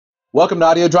Welcome to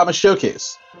Audio Drama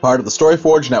Showcase, part of the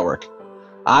StoryForge Network.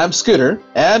 I'm Scooter,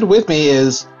 and with me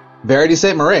is Verity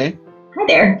St. Marie. Hi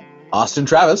there. Austin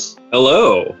Travis.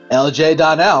 Hello. LJ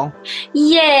Donnell.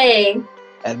 Yay!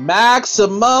 And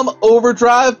Maximum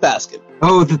Overdrive Basket.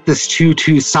 Oh, that this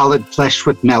too solid flesh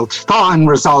would melt, thaw and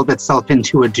resolve itself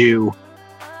into a dew.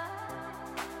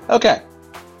 Okay.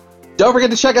 Don't forget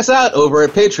to check us out over at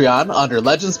Patreon under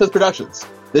Legendsmith Productions.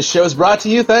 This show is brought to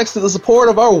you thanks to the support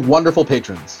of our wonderful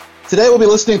patrons. Today we'll be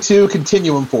listening to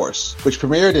Continuum Force, which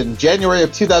premiered in January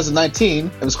of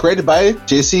 2019 and was created by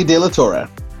JC De La Torre.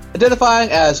 Identifying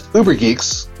as Uber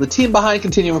Geeks, the team behind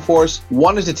Continuum Force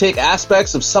wanted to take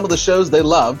aspects of some of the shows they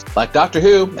loved, like Doctor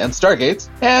Who and Stargate,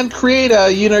 and create a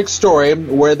unique story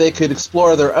where they could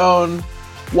explore their own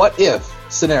what-if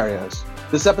scenarios.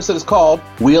 This episode is called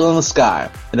Wheel in the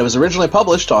Sky, and it was originally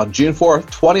published on June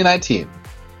 4th, 2019.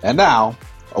 And now,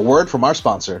 a word from our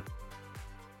sponsor.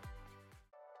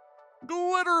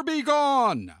 Glitter be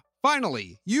gone!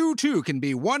 Finally, you too can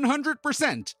be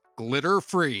 100%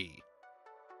 glitter-free.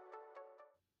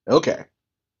 Okay,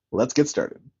 let's get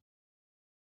started.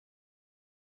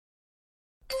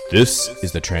 This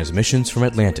is the Transmissions from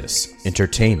Atlantis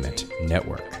Entertainment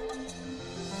Network.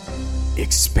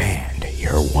 Expand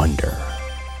your wonder.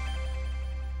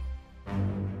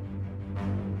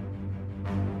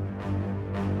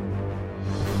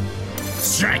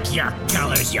 Strike your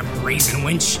colors, you brazen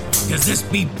winch, cause this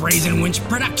be Brazen Winch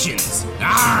Productions.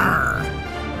 Arr!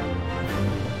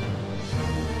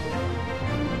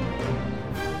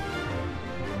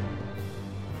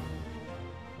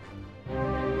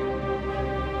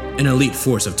 An elite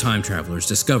force of time travelers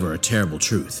discover a terrible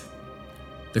truth.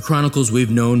 The chronicles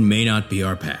we've known may not be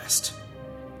our past.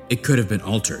 It could have been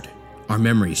altered, our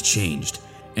memories changed,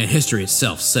 and history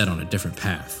itself set on a different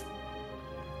path.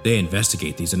 They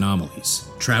investigate these anomalies,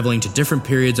 traveling to different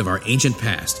periods of our ancient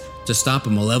past to stop a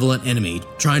malevolent enemy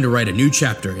trying to write a new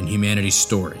chapter in humanity's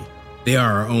story. They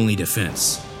are our only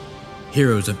defense.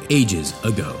 Heroes of ages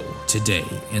ago, today,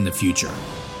 and the future.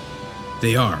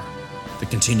 They are the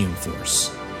Continuum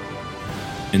Force.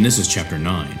 And this is Chapter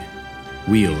 9,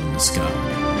 Wheel in the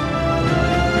Sky.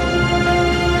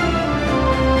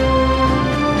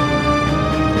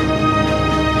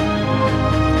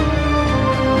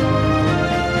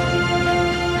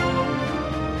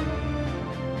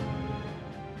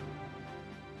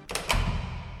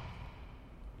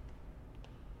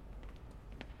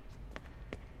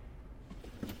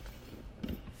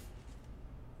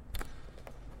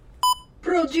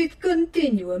 Project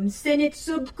Continuum Senate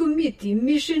Subcommittee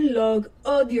Mission Log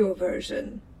Audio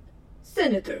Version.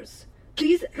 Senators,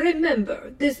 please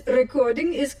remember this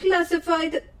recording is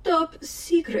classified top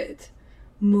secret.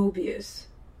 Mobius.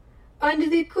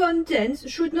 And the contents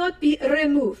should not be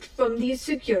removed from the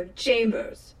secured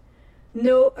chambers.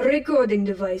 No recording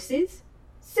devices,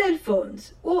 cell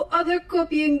phones, or other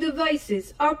copying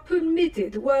devices are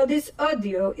permitted while this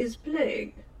audio is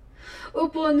playing.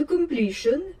 Upon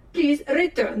completion, please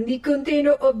return the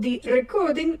container of the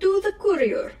recording to the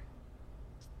courier.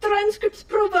 Transcripts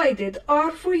provided are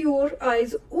for your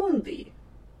eyes only.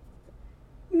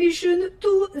 Mission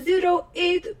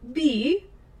 208B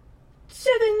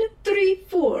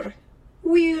 734,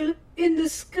 Wheel in the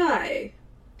Sky.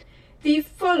 The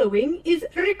following is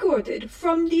recorded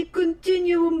from the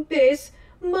Continuum Base,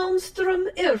 Malmstrom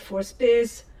Air Force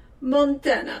Base,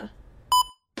 Montana.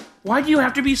 Why do you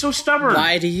have to be so stubborn?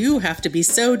 Why do you have to be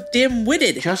so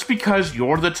dim-witted? Just because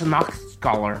you're the Tanakh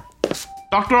scholar.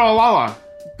 Dr. Alala,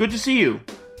 good to see you.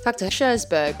 Dr.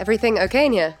 Shersberg, everything okay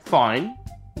in here? Fine.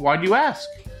 Why do you ask?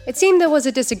 It seemed there was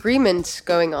a disagreement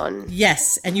going on.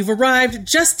 Yes, and you've arrived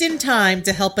just in time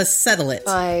to help us settle it.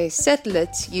 By settle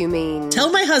it, you mean...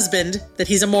 Tell my husband that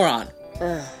he's a moron.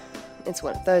 It's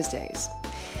one of those days.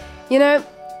 You know,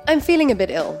 I'm feeling a bit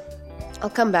ill.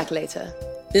 I'll come back later.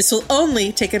 This will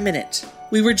only take a minute.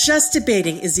 We were just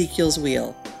debating Ezekiel's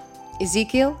wheel.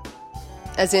 Ezekiel?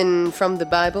 As in from the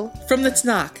Bible? From the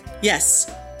Tanakh,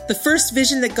 yes. The first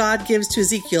vision that God gives to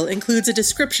Ezekiel includes a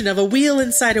description of a wheel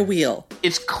inside a wheel.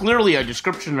 It's clearly a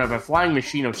description of a flying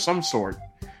machine of some sort.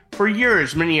 For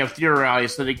years, many have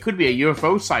theorized that it could be a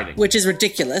UFO sighting. Which is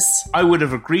ridiculous. I would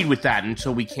have agreed with that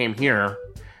until we came here.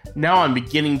 Now I'm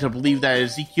beginning to believe that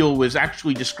Ezekiel was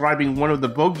actually describing one of the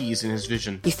bogies in his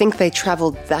vision. You think they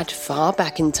traveled that far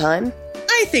back in time?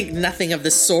 I think nothing of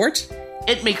the sort.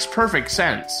 It makes perfect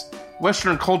sense.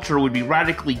 Western culture would be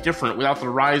radically different without the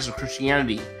rise of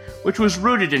Christianity, which was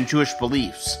rooted in Jewish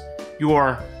beliefs.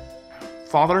 Your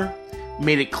father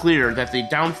made it clear that the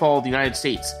downfall of the United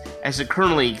States, as it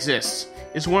currently exists,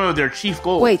 is one of their chief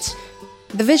goals. Wait,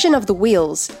 the vision of the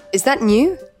wheels, is that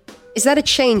new? Is that a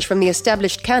change from the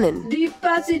established canon? The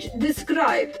passage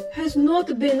described has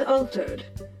not been altered.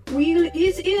 Wheel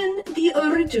is in the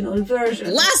original version.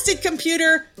 Blasted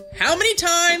computer! How many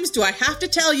times do I have to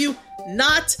tell you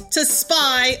not to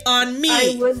spy on me?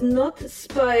 I was not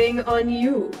spying on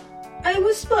you. I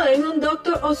was spying on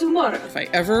Dr. Osumara. If I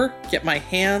ever get my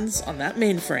hands on that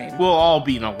mainframe, We'll all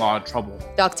be in a lot of trouble.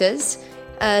 Doctors,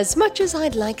 as much as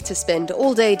I'd like to spend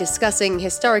all day discussing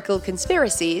historical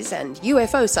conspiracies and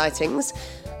UFO sightings,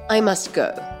 I must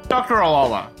go. Dr.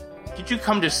 Alala, did you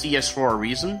come to see us for a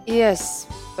reason? Yes,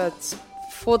 but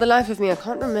for the life of me, I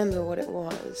can't remember what it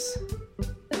was.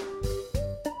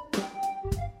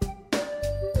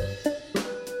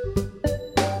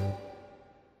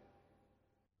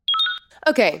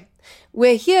 Okay,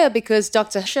 we're here because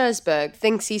Dr. Schersberg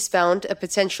thinks he's found a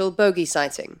potential bogey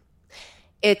sighting.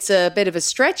 It's a bit of a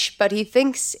stretch, but he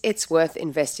thinks it's worth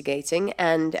investigating,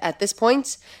 and at this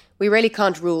point, we really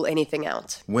can't rule anything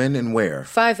out. When and where?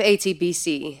 580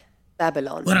 BC,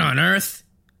 Babylon. What on earth?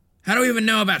 How do we even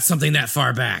know about something that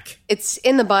far back? It's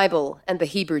in the Bible and the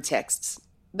Hebrew texts.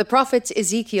 The prophet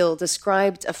Ezekiel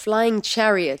described a flying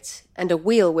chariot and a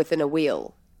wheel within a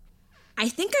wheel. I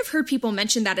think I've heard people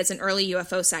mention that as an early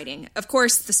UFO sighting. Of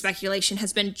course, the speculation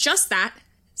has been just that.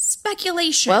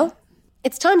 Speculation. Well,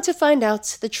 it's time to find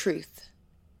out the truth,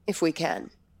 if we can.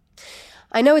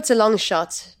 I know it's a long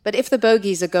shot, but if the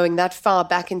bogies are going that far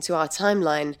back into our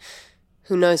timeline,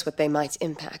 who knows what they might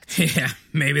impact. Yeah,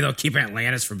 maybe they'll keep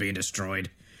Atlantis from being destroyed.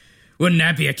 Wouldn't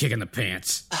that be a kick in the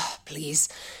pants? Oh, please.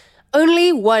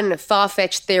 Only one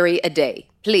far-fetched theory a day,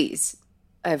 please.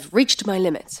 I've reached my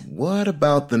limit. What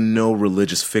about the no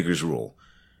religious figures rule?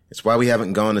 It's why we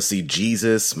haven't gone to see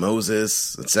Jesus,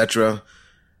 Moses, etc.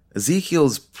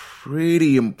 Ezekiel's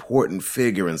pretty important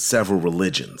figure in several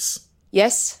religions.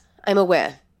 Yes, I'm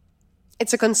aware.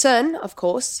 It's a concern, of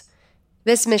course.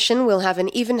 This mission will have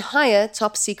an even higher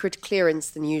top-secret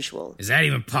clearance than usual. Is that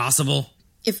even possible?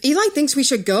 if Eli thinks we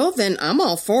should go, then I'm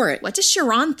all for it. What does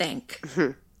Sharon think?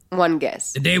 One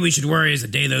guess. The day we should worry is the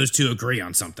day those two agree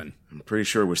on something. I'm pretty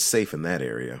sure we're safe in that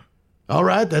area. All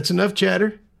right, that's enough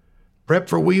chatter. Prep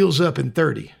for wheels up in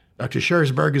 30. Dr.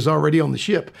 Schersberg is already on the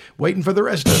ship, waiting for the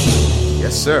rest of us.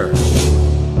 Yes, sir.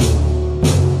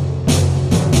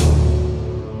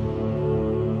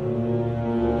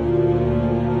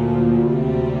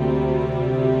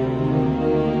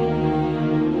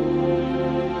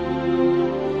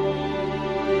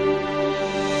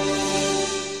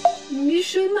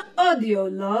 Mission audio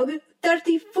log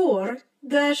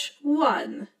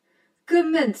 34-1.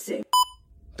 Commencing.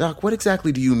 Doc, what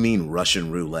exactly do you mean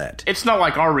Russian roulette? It's not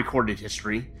like our recorded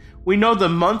history. We know the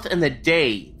month and the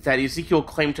day that Ezekiel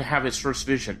claimed to have his first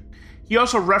vision. He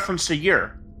also referenced a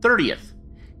year, 30th.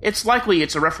 It's likely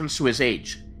it's a reference to his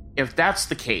age. If that's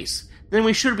the case, then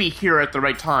we should be here at the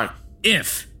right time.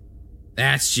 If.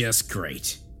 That's just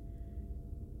great.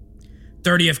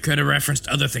 30th could have referenced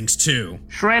other things too.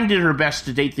 Sharon did her best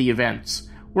to date the events.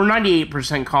 We're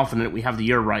 98% confident we have the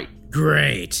year right.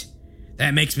 Great.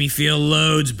 That makes me feel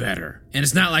loads better. And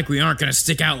it's not like we aren't gonna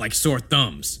stick out like sore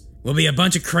thumbs. We'll be a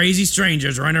bunch of crazy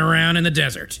strangers running around in the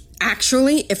desert.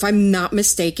 Actually, if I'm not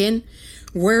mistaken,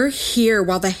 we're here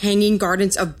while the Hanging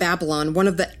Gardens of Babylon, one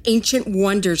of the ancient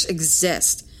wonders,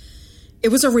 exist. It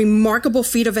was a remarkable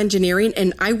feat of engineering,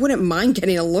 and I wouldn't mind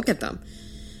getting a look at them.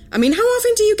 I mean, how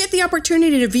often do you get the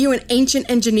opportunity to view an ancient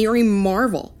engineering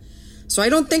marvel? So I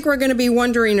don't think we're going to be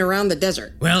wandering around the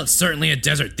desert. Well, it's certainly a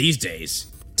desert these days.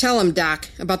 Tell him, Doc,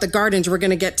 about the gardens we're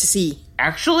going to get to see.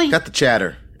 Actually? Cut the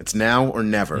chatter. It's now or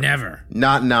never. Never.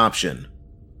 Not an option.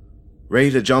 Ready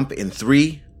to jump in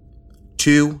 3,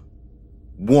 2,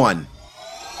 1.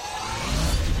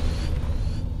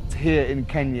 Here in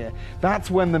Kenya. That's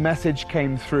when the message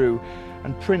came through,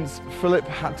 and Prince Philip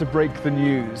had to break the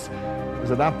news. It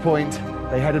was at that point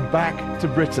they headed back to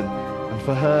Britain, and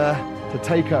for her to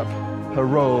take up her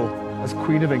role as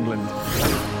Queen of England.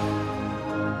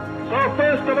 So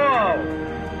first of all,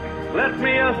 let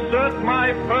me assert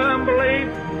my firm belief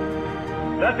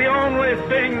that the only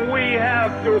thing we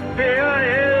have to fear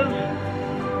is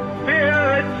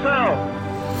fear itself.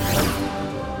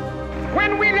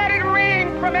 When we let it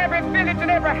ring from every village and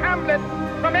every hamlet,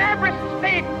 from every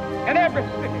state and every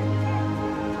city,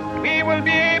 we will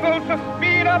be able to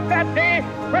speed up that day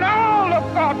when all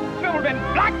of God's children,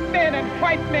 black men and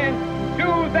white men,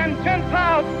 Jews and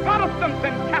Gentiles, Protestants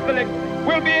and Catholics,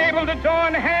 will be able to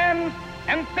join hands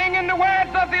and sing in the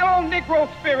words of the old Negro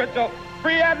spiritual,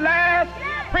 free at last,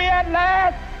 free at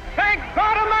last, thank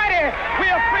God Almighty, we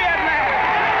are free at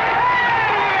last.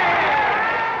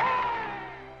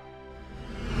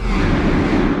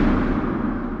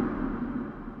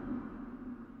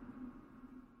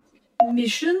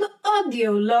 Mission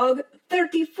audio log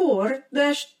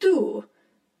 34-2.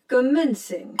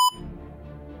 Commencing.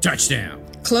 Touchdown.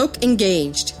 Cloak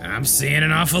engaged. I'm seeing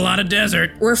an awful lot of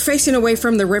desert. We're facing away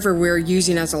from the river we're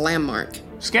using as a landmark.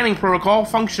 Scanning protocol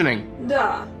functioning.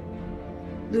 Da.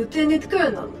 Lieutenant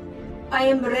Colonel, I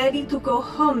am ready to go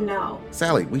home now.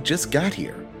 Sally, we just got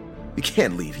here. We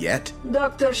can't leave yet.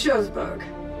 Dr. Scherzberg,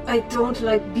 I don't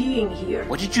like being here.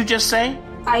 What did you just say?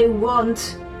 I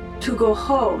want to go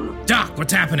home. Doc,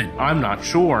 what's happening? I'm not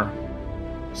sure.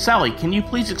 Sally, can you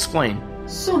please explain?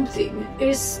 Something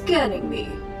is scanning me.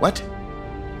 What?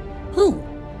 Who?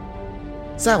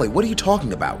 Sally, what are you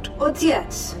talking about?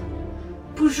 Otec.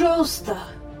 Pujosta.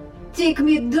 Take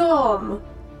me dom.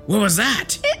 What was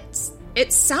that?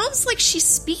 It sounds like she's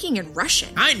speaking in Russian.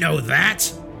 I know that.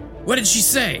 What did she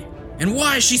say? And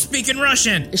why is she speaking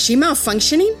Russian? Is she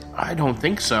malfunctioning? I don't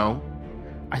think so.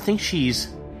 I think she's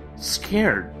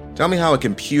scared. Tell me how a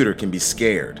computer can be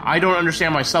scared. I don't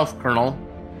understand myself, Colonel.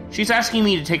 She's asking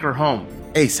me to take her home.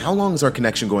 Ace, how long is our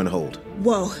connection going to hold?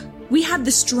 Whoa, we have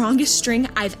the strongest string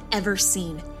I've ever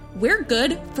seen. We're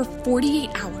good for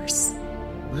 48 hours.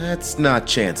 Let's not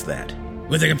chance that.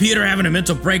 With the computer having a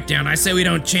mental breakdown, I say we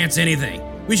don't chance anything.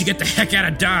 We should get the heck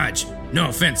out of Dodge. No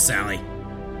offense, Sally.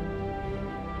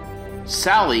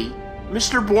 Sally,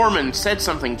 Mr. Borman said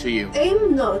something to you.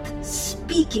 I'm not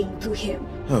speaking to him.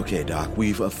 Okay, Doc,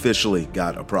 we've officially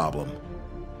got a problem.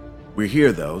 We're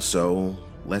here, though, so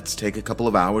let's take a couple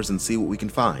of hours and see what we can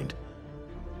find.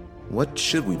 What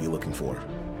should we be looking for?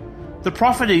 The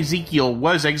prophet Ezekiel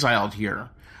was exiled here.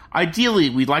 Ideally,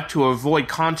 we'd like to avoid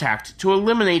contact to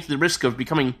eliminate the risk of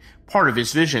becoming part of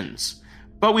his visions.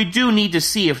 But we do need to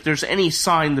see if there's any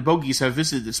sign the bogies have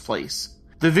visited this place.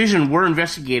 The vision we're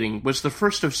investigating was the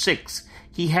first of 6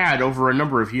 he had over a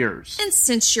number of years. And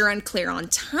since you're unclear on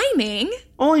timing...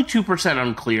 Only 2%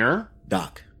 unclear.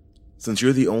 Doc, since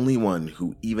you're the only one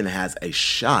who even has a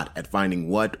shot at finding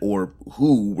what or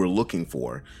who we're looking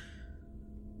for,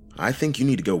 I think you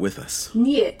need to go with us.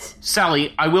 Niet.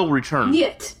 Sally, I will return.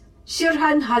 Niet.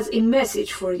 Shirhan has a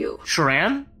message for you.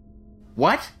 Sharan?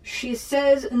 What? She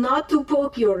says not to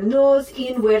poke your nose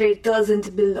in where it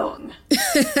doesn't belong.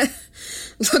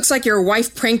 Looks like your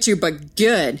wife pranked you, but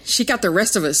good. She got the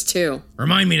rest of us, too.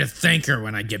 Remind me to thank her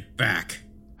when I get back.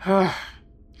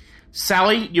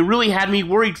 Sally, you really had me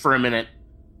worried for a minute.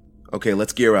 Okay,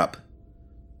 let's gear up.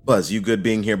 Buzz, you good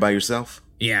being here by yourself?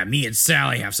 Yeah, me and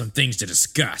Sally have some things to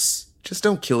discuss. Just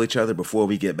don't kill each other before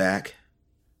we get back.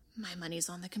 My money's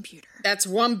on the computer. That's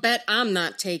one bet I'm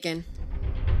not taking.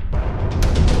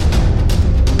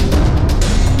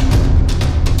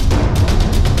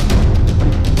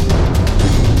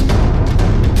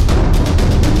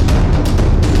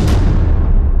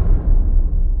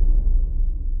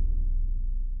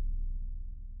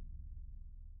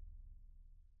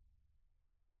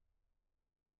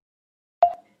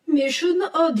 Mission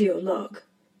audio log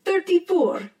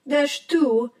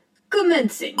 34-2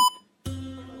 commencing.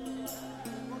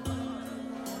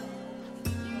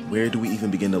 Where do we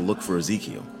even begin to look for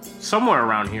Ezekiel? Somewhere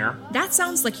around here. That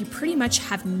sounds like you pretty much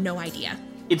have no idea.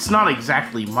 It's not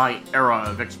exactly my era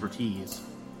of expertise.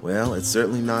 Well, it's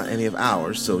certainly not any of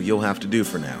ours, so you'll have to do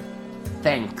for now.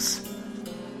 Thanks.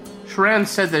 Sharan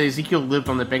said that Ezekiel lived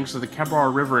on the banks of the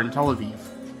Kabar River in Tel Aviv.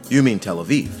 You mean Tel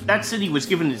Aviv? That city was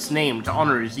given its name to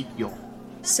honor Ezekiel.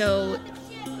 So,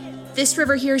 this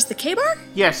river here is the Kabar?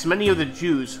 Yes, many of the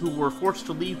Jews who were forced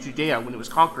to leave Judea when it was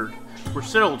conquered were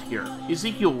settled here.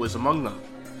 Ezekiel was among them.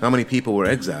 How many people were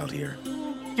exiled here?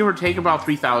 Give or take about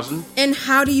 3,000. And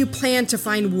how do you plan to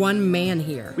find one man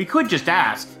here? We could just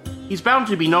ask. He's bound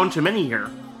to be known to many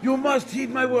here. You must heed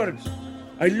my words.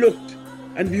 I looked,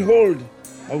 and behold,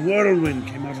 a whirlwind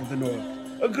came out of the north.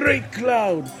 A great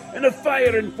cloud, and a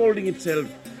fire enfolding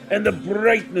itself, and the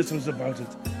brightness was about it.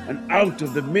 And out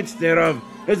of the midst thereof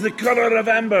is the color of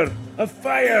amber, a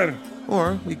fire.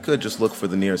 Or we could just look for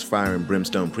the nearest fire and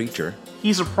brimstone preacher.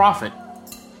 He's a prophet.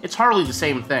 It's hardly the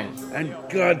same thing. And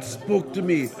God spoke to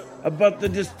me about the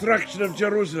destruction of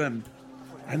Jerusalem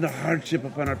and the hardship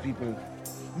upon our people.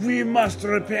 We must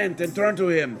repent and turn to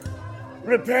him.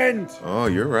 Repent! Oh,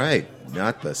 you're right.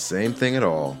 Not the same thing at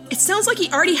all. It sounds like he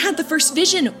already had the first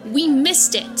vision. We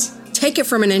missed it. Take it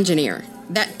from an engineer.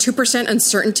 That 2%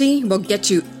 uncertainty will get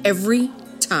you every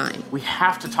time. We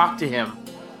have to talk to him.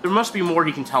 There must be more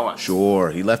he can tell us.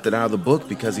 Sure, he left it out of the book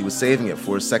because he was saving it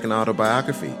for his second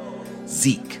autobiography.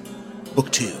 Zeke, Book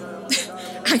 2.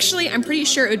 Actually, I'm pretty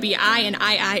sure it would be I and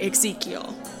I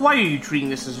Ezekiel. Why are you treating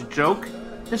this as a joke?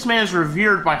 This man is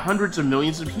revered by hundreds of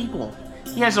millions of people.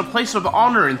 He has a place of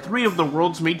honor in 3 of the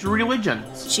world's major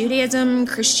religions. Judaism,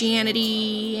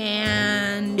 Christianity,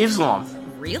 and... Islam.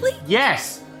 Really?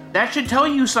 Yes, that should tell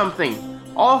you something.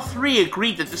 All three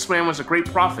agreed that this man was a great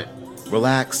prophet.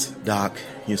 Relax, Doc.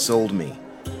 You sold me.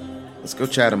 Let's go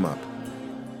chat him up.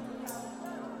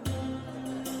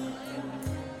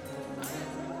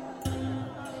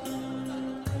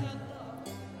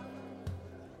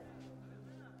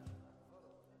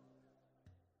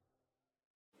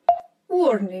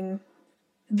 Warning.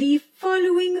 The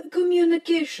following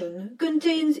communication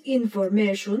contains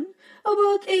information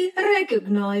about a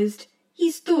recognized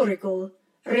historical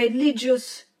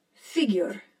religious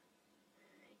figure.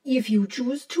 If you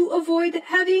choose to avoid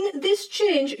having this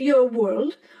change your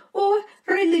world or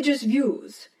religious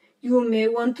views, you may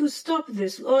want to stop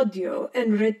this audio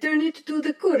and return it to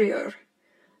the courier.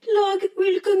 Log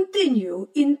will continue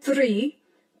in 3,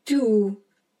 2,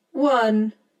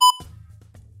 1.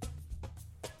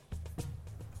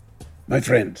 My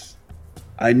friends,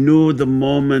 I knew the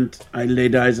moment I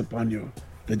laid eyes upon you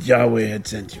that Yahweh had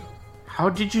sent you. How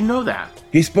did you know that?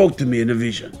 He spoke to me in a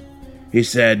vision. He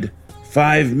said,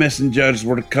 5 messengers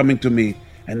were coming to me,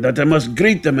 and that I must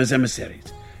greet them as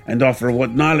emissaries, and offer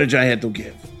what knowledge I had to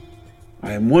give.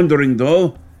 I am wondering,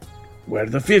 though, where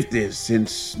the 5th is,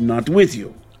 since not with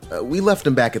you. We left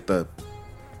him back at the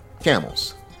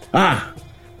camels. Ah,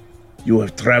 you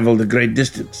have traveled a great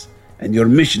distance, and your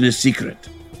mission is secret.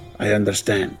 I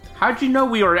understand. How'd you know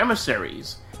we are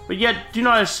emissaries, but yet do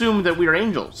not assume that we are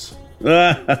angels?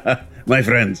 My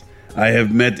friends, I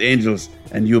have met angels,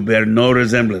 and you bear no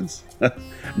resemblance.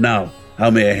 Now,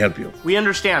 how may I help you? We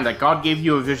understand that God gave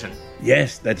you a vision.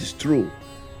 Yes, that is true.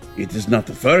 It is not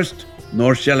the first,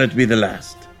 nor shall it be the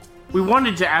last. We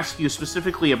wanted to ask you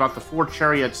specifically about the 4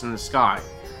 chariots in the sky,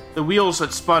 the wheels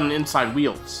that spun inside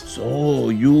wheels. So,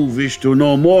 you wish to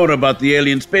know more about the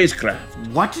alien spacecraft?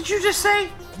 What did you just say?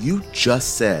 You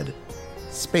just said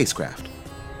spacecraft,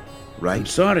 right? I'm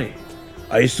sorry.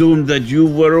 I assumed that you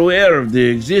were aware of the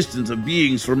existence of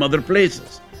beings from other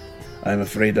places. I'm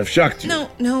afraid I've shocked you.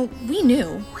 No, we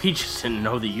knew. We just didn't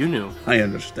know that you knew. I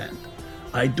understand.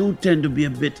 I do tend to be a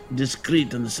bit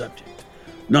discreet on the subject.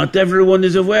 Not everyone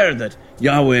is aware that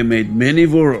Yahweh made many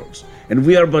worlds, and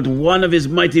we are but one of his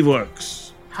mighty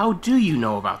works. How do you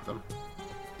know about them?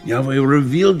 Yahweh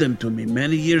revealed them to me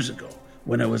many years ago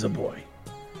when I was a boy.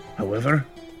 However,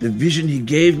 the vision he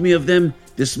gave me of them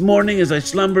this morning as I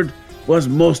slumbered was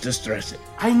most distressing.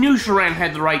 I knew Sharan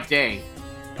had the right day.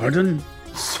 Pardon?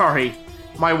 Sorry,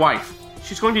 my wife.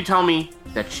 She's going to tell me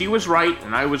that she was right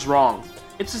and I was wrong.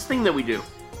 It's this thing that we do.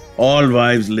 All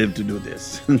wives live to do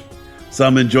this.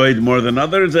 Some enjoy it more than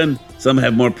others, and some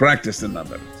have more practice than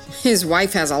others. His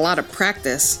wife has a lot of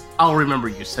practice. I'll remember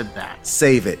you said that.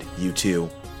 Save it, you two.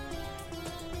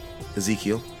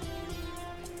 Ezekiel,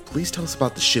 please tell us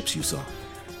about the ships you saw.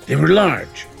 They were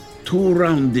large, 2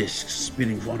 round discs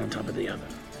spinning one on top of the other.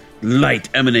 Light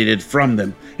emanated from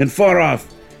them, and far off,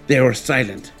 they were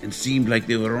silent and seemed like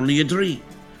they were only a dream.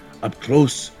 Up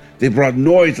close, they brought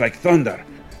noise like thunder.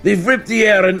 They ripped the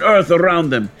air and earth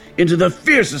around them into the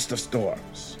fiercest of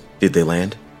storms. Did they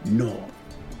land? No,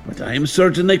 but I am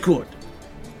certain they could.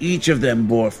 Each of them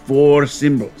bore 4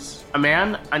 symbols. A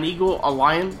man, an eagle, a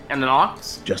lion, and an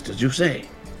ox? Just as you say.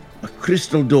 A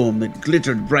crystal dome that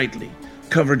glittered brightly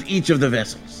covered each of the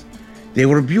vessels. They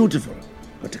were beautiful,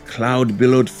 but a cloud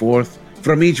billowed forth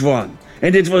from each one,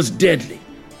 and it was deadly,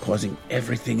 causing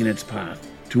everything in its path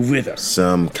to wither.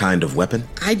 Some kind of weapon?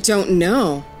 I don't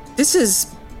know. This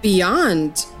is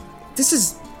beyond. This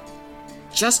is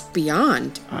just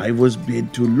beyond. I was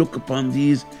bid to look upon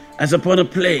these as upon a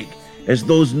plague, as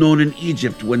those known in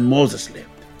Egypt when Moses lived.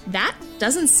 That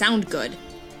doesn't sound good.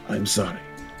 I'm sorry.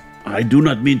 I do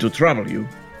not mean to trouble you.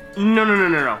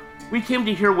 No. We came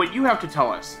to hear what you have to tell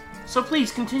us. So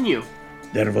please continue.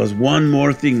 There was one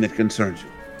more thing that concerns you.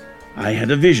 I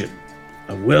had a vision.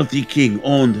 A wealthy king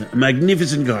owned a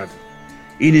magnificent garden.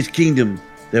 In his kingdom,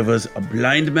 there was a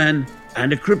blind man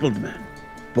and a crippled man,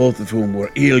 both of whom were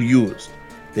ill-used.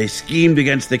 They schemed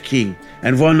against the king,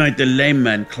 and one night the lame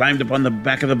man climbed upon the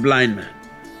back of the blind man.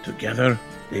 Together,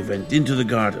 they went into the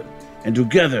garden, and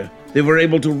together they were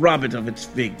able to rob it of its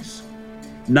figs.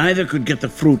 Neither could get the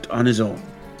fruit on his own.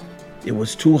 It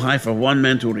was too high for one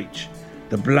man to reach.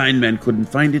 The blind man couldn't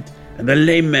find it, and the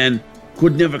lame man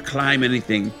could never climb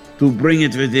anything to bring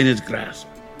it within his grasp.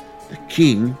 The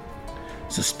king,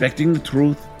 suspecting the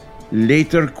truth,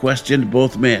 later questioned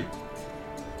both men.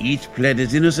 Each pled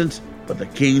his innocence, but the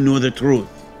king knew the truth.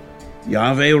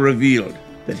 Yahweh revealed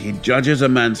that he judges a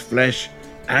man's flesh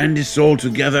and his soul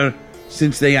together,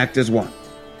 since they act as one.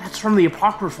 That's from the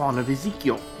Apocryphon of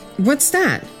Ezekiel. What's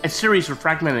that? A series of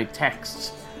fragmented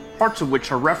texts, parts of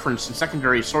which are referenced in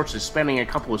secondary sources spanning a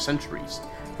couple of centuries.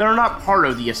 that are not part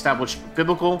of the established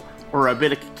biblical or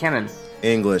rabbinic canon.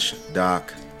 English,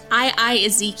 Doc. I,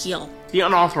 Ezekiel. The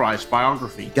unauthorized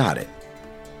biography. Got it.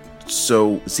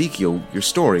 So, Ezekiel, your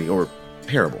story, or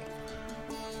parable.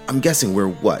 I'm guessing we're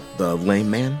what, the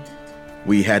lame man?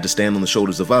 We had to stand on the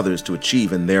shoulders of others to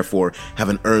achieve and therefore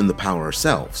haven't earned the power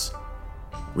ourselves.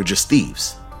 We're just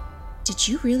thieves. Did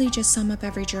you really just sum up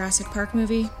every Jurassic Park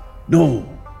movie?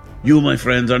 No, you, my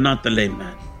friends, are not the lame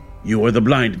man. You are the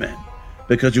blind man,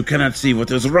 because you cannot see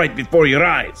what is right before your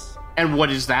eyes. And what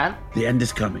is that? The end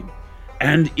is coming.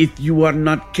 And if you are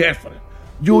not careful,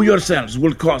 you yourselves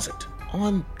will cause it.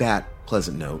 On that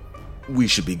pleasant note, we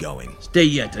should be going. Stay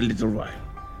yet a little while.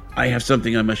 I have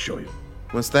something I must show you.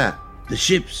 What's that? The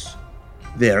ships.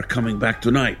 They are coming back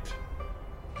tonight.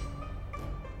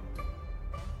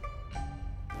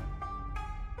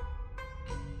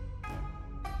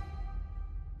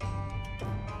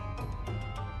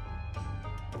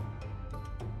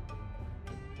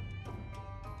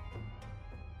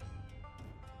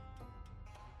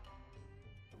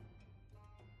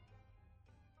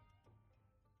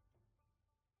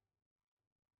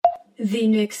 The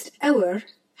next hour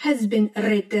has been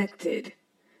redacted.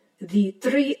 The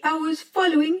 3 hours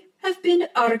following have been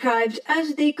archived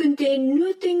as they contain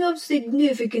nothing of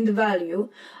significant value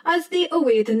as they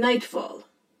await nightfall.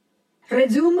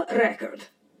 Resume record.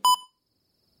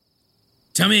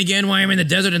 Tell me again why I'm in the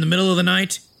desert in the middle of the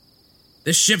night?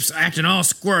 This ship's acting all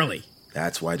squirrely.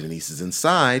 That's why Denise is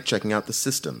inside checking out the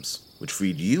systems, which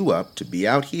freed you up to be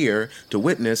out here to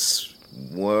witness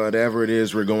whatever it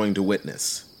is we're going to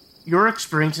witness. Your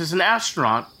experience as an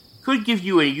astronaut could give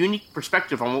you a unique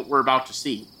perspective on what we're about to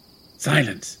see.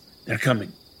 Silence. They're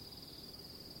coming.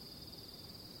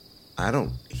 I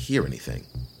don't hear anything.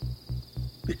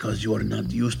 Because you are not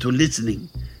used to listening.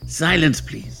 Silence,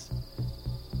 please.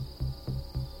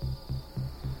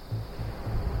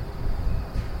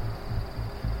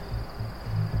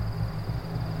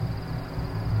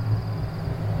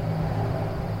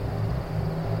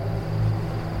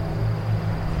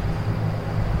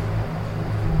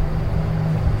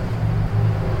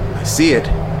 See it,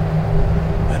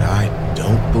 but I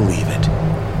don't believe it.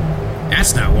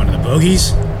 That's not one of the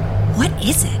bogies. What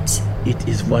is it? It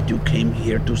is what you came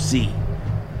here to see.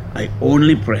 I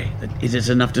only pray that it is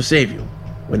enough to save you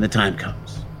when the time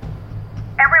comes.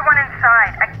 Everyone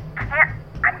inside.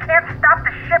 I can't stop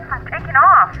the ship from taking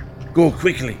off. Go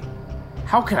quickly.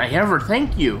 How can I ever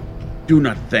thank you? Do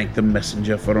not thank the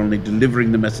messenger for only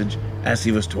delivering the message as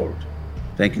he was told.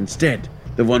 Thank instead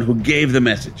the one who gave the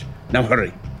message. Now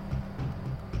hurry.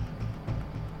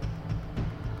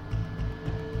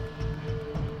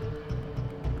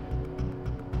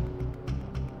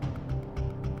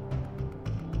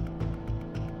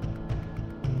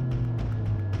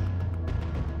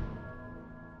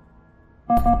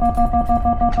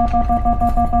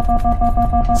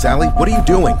 Sally, what are you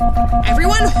doing?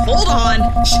 Everyone, hold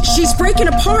on. She's breaking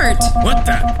apart. What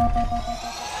the?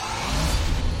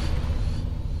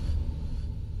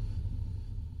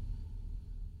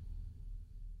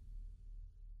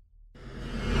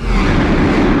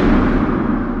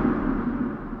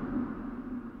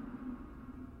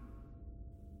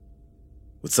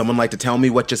 Would someone like to tell me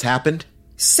what just happened?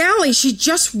 Sally, she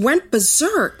just went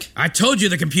berserk. I told you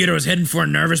the computer was heading for a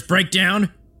nervous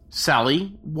breakdown.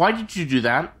 Sally, why did you do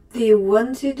that? They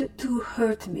wanted to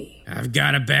hurt me. I've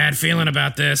got a bad feeling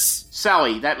about this.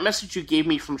 Sally, that message you gave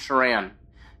me from Sharan,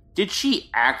 did she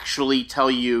actually tell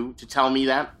you to tell me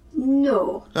that?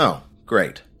 No. Oh,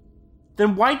 great.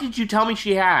 Then why did you tell me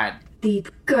she had? The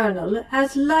Colonel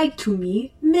has lied to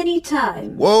me many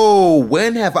times. Whoa,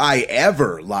 when have I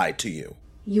ever lied to you?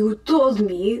 You told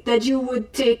me that you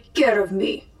would take care of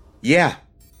me. Yeah,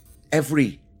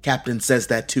 every captain says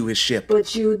that to his ship.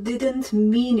 But you didn't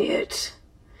mean it.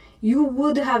 You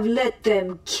would have let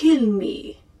them kill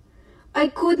me. I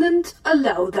couldn't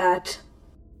allow that.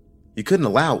 You couldn't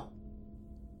allow...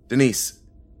 Denise,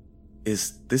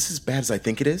 is this as bad as I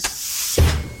think it is?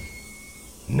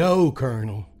 No,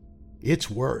 Colonel. It's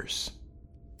worse.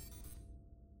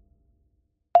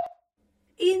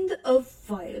 End of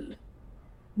file.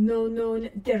 No known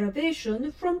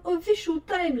derivation from official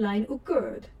timeline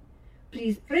occurred.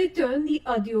 Please return the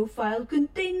audio file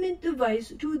containment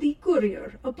device to the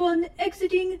courier upon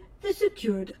exiting the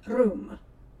secured room.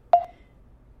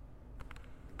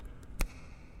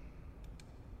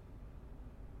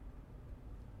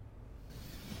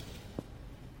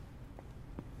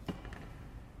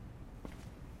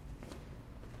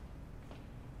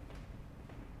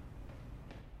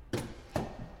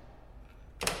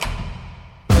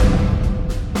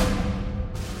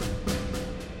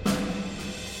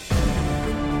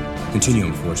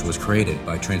 Continuum Force was created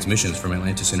by Transmissions from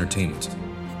Atlantis Entertainment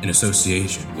in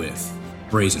association with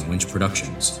Brazen Winch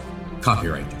Productions.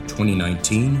 Copyright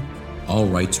 2019, all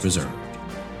rights reserved.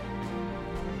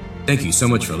 Thank you so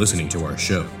much for listening to our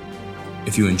show.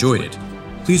 If you enjoyed it,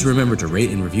 please remember to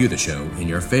rate and review the show in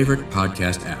your favorite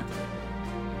podcast app.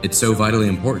 It's so vitally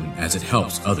important as it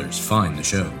helps others find the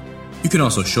show. You can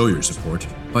also show your support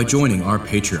by joining our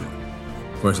Patreon.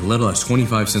 For as little as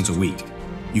 25 cents a week,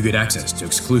 you get access to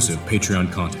exclusive Patreon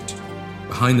content,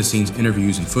 behind-the-scenes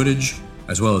interviews and footage,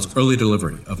 as well as early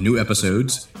delivery of new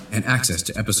episodes and access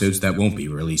to episodes that won't be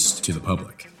released to the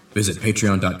public. Visit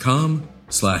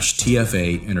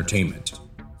patreon.com/TFA Entertainment.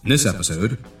 In this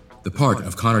episode, the part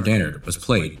of Connor Dannard was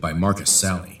played by Marcus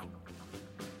Sally.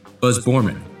 Buzz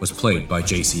Borman was played by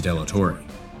J.C. Delatorre.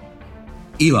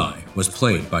 Eli was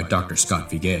played by Dr. Scott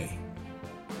Vigay.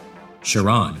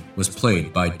 Sharon was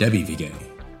played by Debbie Vigay.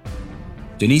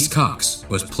 Denise Cox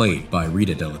was played by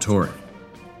Rita Delatorre.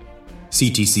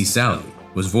 CTC Sally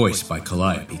was voiced by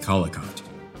Calliope Collicott.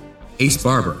 Ace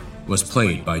Barber was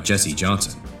played by Jesse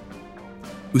Johnson.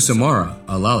 Usamara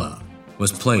Alala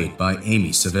was played by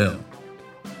Amy Seville.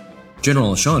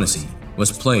 General O'Shaughnessy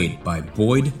was played by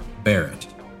Boyd Barrett.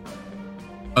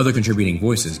 Other contributing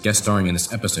voices guest starring in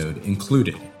this episode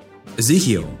included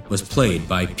Ezekiel was played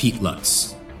by Pete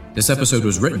Lutz. This episode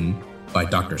was written by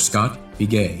Dr. Scott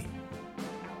Vigay.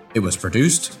 It was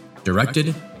produced,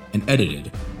 directed, and edited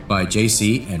by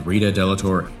JC and Rita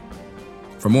Delatorre.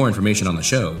 For more information on the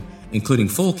show, including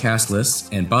full cast lists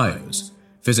and bios,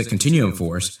 visit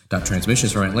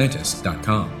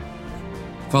continuumforce.transmissionsfromatlantis.com.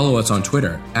 Follow us on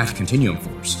Twitter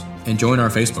 @ContinuumForce and join our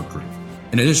Facebook group.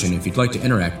 In addition, if you'd like to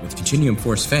interact with Continuum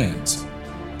Force fans,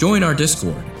 join our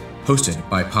Discord, hosted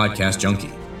by Podcast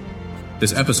Junkie.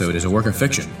 This episode is a work of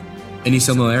fiction. Any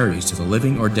similarities to the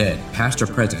living or dead, past or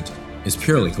present, is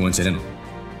purely coincidental.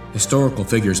 Historical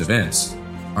figures events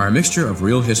are a mixture of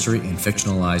real history and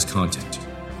fictionalized content.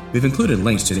 We've included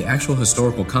links to the actual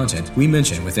historical content we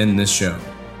mention within this show.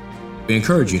 We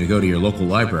encourage you to go to your local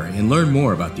library and learn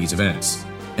more about these events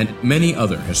and many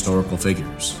other historical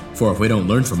figures. For if we don't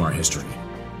learn from our history,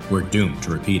 we're doomed to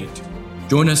repeat it.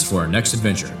 Join us for our next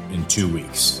adventure in 2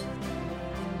 weeks.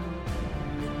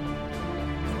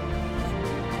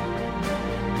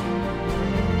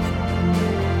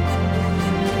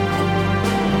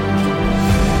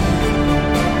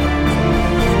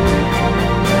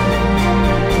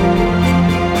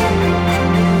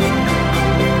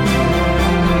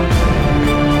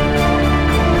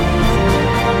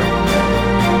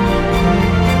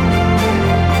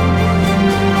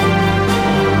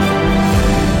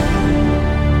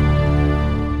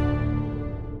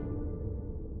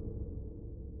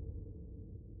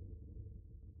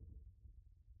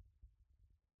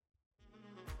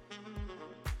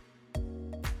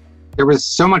 There was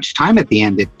so much time at the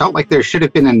end, it felt like there should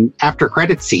have been an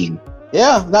after-credit scene.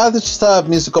 Yeah, no, it's just a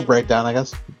musical breakdown, I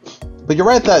guess. But you're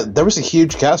right that there was a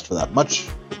huge cast for that.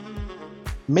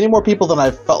 Many more people than I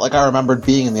felt like I remembered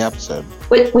being in the episode.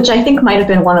 Which I think might have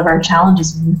been one of our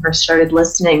challenges when we first started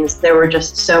listening, is there were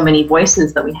just so many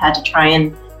voices that we had to try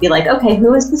and be like, okay,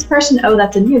 who is this person? Oh,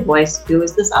 that's a new voice. Who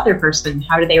is this other person?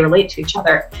 How do they relate to each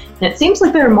other? And it seems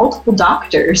like there are multiple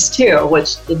doctors, too,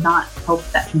 which did not help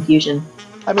that confusion.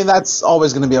 I mean, that's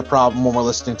always going to be a problem when we're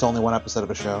listening to only one episode of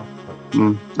a show.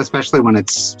 Especially when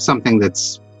it's something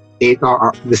that's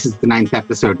this is the 9th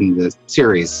episode in the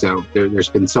series, so there's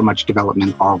been so much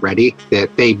development already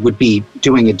that they would be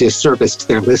doing a disservice to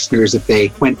their listeners if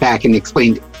they went back and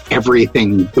explained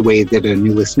everything the way that a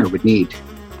new listener would need.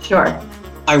 Sure.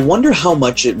 I wonder how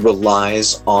much it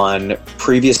relies on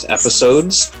previous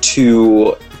episodes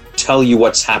to tell you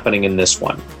what's happening in this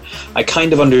one. I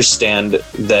kind of understand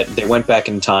that they went back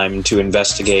in time to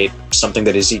investigate something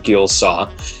that Ezekiel saw,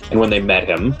 and when they met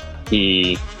him,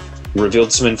 he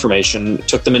revealed some information,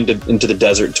 took them into the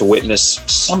desert to witness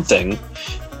something,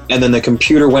 and then the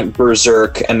computer went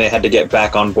berserk, and they had to get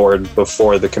back on board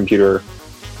before the computer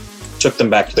took them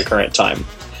back to the current time.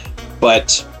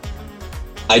 But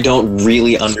I don't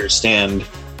really understand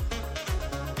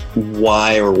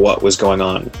why or what was going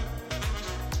on.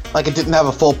 Like it didn't have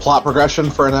a full plot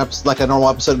progression for an episode, like a normal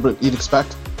episode you'd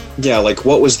expect? Yeah, like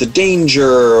what was the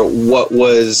danger? What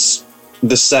was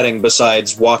the setting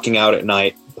besides walking out at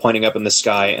night, pointing up in the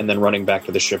sky, and then running back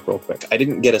to the ship real quick? I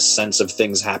didn't get a sense of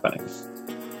things happening.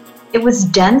 It was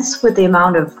dense with the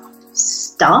amount of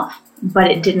stuff, but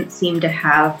it didn't seem to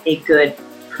have a good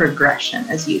progression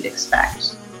as you'd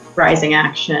expect. Rising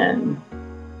action.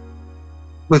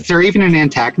 Was there even an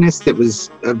antagonist that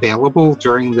was available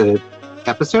during the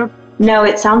episode? No,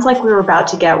 it sounds like we were about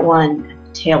to get one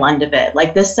tail end of it.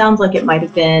 Like, this sounds like it might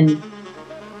have been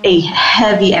a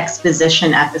heavy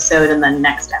exposition episode, and then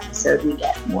next episode we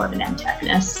get more of an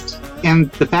antagonist.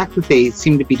 And the fact that they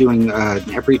seem to be doing an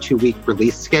every 2-week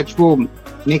release schedule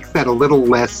makes that a little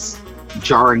less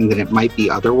jarring than it might be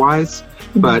otherwise.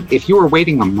 Mm-hmm. But if you were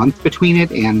waiting a month between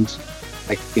it, and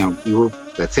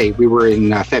let's say we were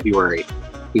in February,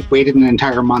 we've waited an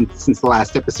entire month since the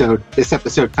last episode. This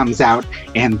episode comes out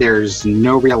and there's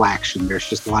no real action. There's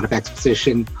just a lot of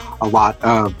exposition, a lot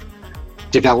of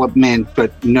development,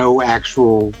 but no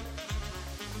actual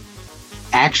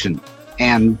action.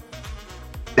 And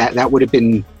that would have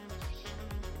been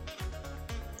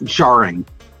jarring.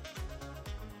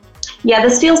 Yeah,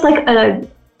 this feels like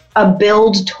a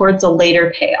build towards a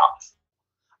later payoff.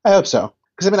 I hope so.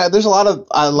 Because, there's a lot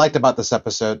I liked about this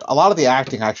episode. A lot of the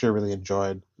acting I actually really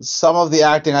enjoyed. Some of the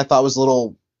acting I thought was a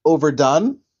little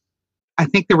overdone. I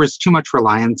think there was too much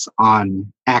reliance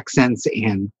on accents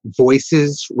and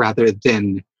voices rather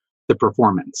than the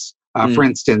performance. For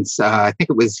instance, I think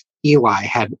it was Eli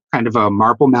had kind of a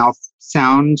marble mouth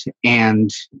sound, and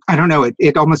I don't know,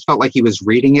 it almost felt like he was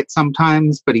reading it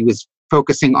sometimes, but he was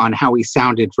focusing on how he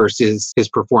sounded versus his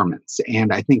performance.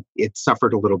 And I think it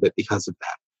suffered a little bit because of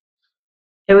that.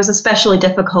 It was especially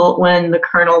difficult when the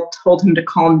Colonel told him to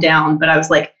calm down, but I was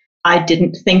like, I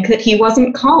didn't think that he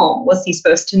wasn't calm. Was he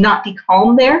supposed to not be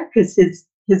calm there? Because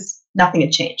his nothing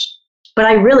had changed. But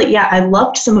I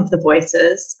loved some of the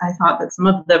voices. I thought that some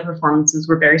of the performances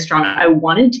were very strong. I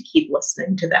wanted to keep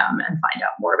listening to them and find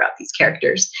out more about these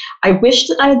characters. I wish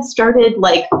that I had started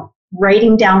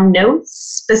writing down notes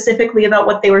specifically about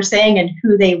what they were saying and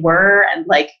who they were, and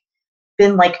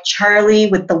been like Charlie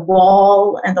with the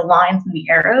wall and the lines and the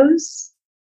arrows.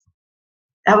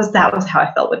 That was how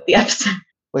I felt with the episode.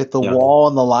 Wait, the wall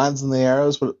and the lines and the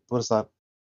arrows? What is that?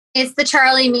 It's the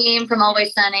Charlie meme from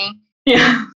Always Sunny.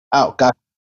 Yeah. Oh, God.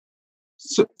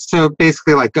 So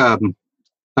basically like a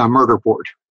murder board.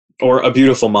 Or a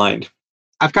beautiful mind.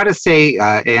 I've got to say,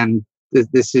 and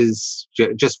this is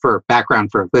just for background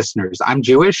for listeners, I'm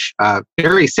Jewish,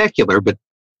 very secular, but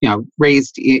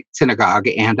raised in synagogue.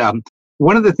 And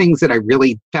one of the things that I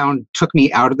really found took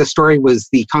me out of the story was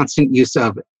the constant use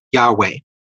of Yahweh.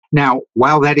 Now,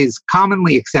 while that is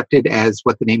commonly accepted as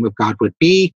what the name of God would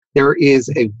be, there is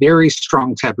a very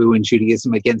strong taboo in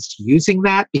Judaism against using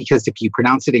that, because if you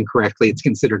pronounce it incorrectly, it's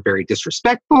considered very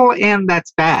disrespectful, and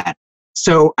that's bad.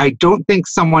 So I don't think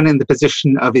someone in the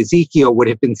position of Ezekiel would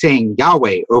have been saying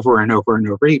Yahweh over and over and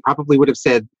over. He probably would have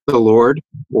said the Lord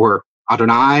or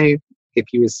Adonai, if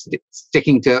he was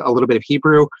sticking to a little bit of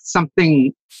Hebrew,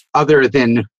 something other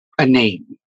than a name.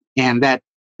 And that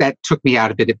took me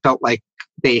out of it. It felt like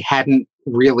they hadn't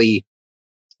really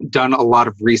done a lot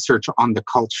of research on the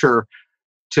culture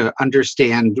to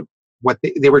understand what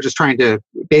they were just trying to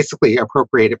basically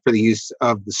appropriate it for the use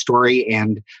of the story.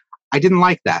 And I didn't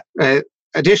like that.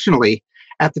 Additionally,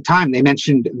 at the time, they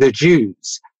mentioned the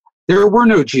Jews. There were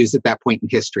no Jews at that point in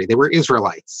history. They were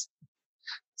Israelites.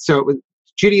 So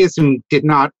Judaism did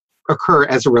not occur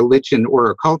as a religion or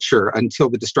a culture until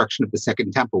the destruction of the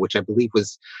Second Temple, which I believe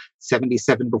was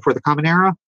 77 before the Common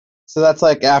Era. So that's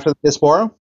like after the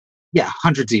Diaspora? Yeah,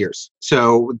 hundreds of years.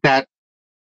 So that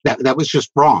was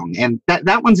just wrong. And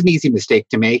that one's an easy mistake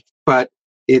to make, but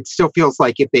it still feels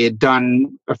like if they had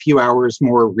done a few hours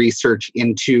more research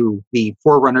into the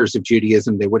forerunners of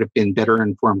Judaism, they would have been better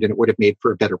informed, and it would have made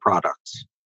for a better product.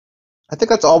 I think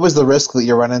that's always the risk that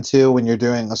you run into when you're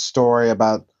doing a story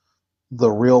about the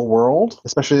real world,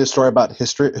 especially a story about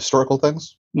historical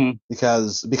things,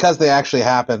 because they actually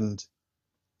happened.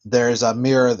 There's a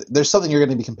mirror. There's something you're going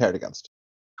to be compared against.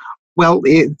 Well,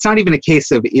 it's not even a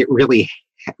case of it really.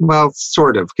 Well,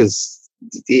 sort of, because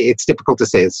it's difficult to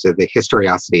say as to the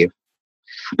historicity of.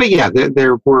 But yeah,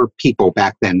 there were people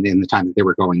back then in the time that they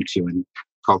were going to, and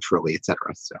culturally, etc.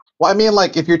 So. Well, I mean,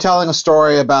 if you're telling a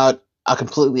story about a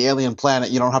completely alien planet,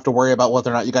 you don't have to worry about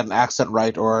whether or not you got an accent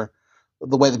right, or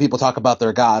the way that people talk about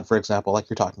their God, for example, like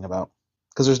you're talking about,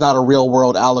 because there's not a real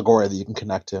world allegory that you can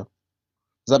connect to. Does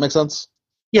that make sense?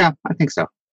 Yeah, I think so.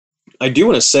 I do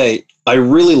want to say I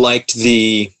really liked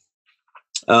the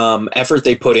effort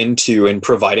they put in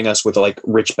providing us with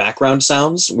rich background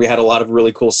sounds. We had a lot of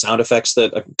really cool sound effects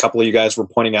that a couple of you guys were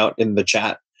pointing out in the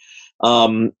chat.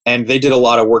 And they did a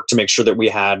lot of work to make sure that we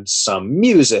had some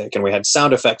music and we had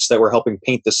sound effects that were helping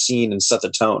paint the scene and set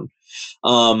the tone.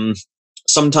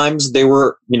 Sometimes they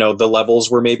were, the levels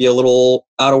were maybe a little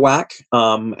out of whack,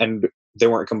 and they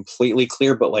weren't completely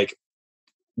clear, but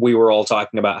we were all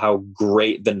talking about how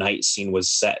great the night scene was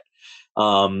set.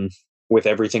 With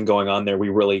everything going on there, we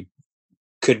really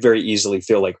could very easily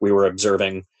feel like we were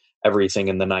observing everything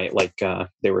in the night, like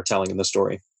they were telling in the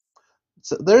story.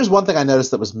 So there's one thing I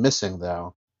noticed that was missing,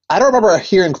 though. I don't remember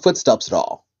hearing footsteps at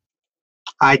all.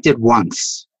 I did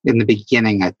once in the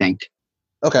beginning, I think.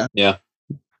 Okay. Yeah.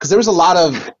 Because there was a lot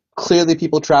of clearly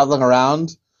people traveling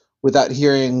around without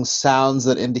hearing sounds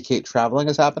that indicate traveling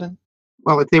is happening.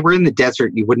 Well, if they were in the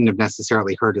desert, you wouldn't have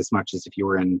necessarily heard as much as if you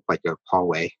were in like a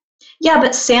hallway. Yeah,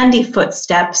 but sandy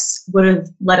footsteps would have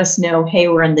let us know, hey,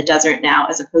 we're in the desert now,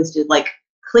 as opposed to like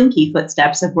clinky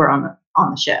footsteps if we're on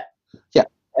the ship. Yeah,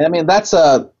 and I mean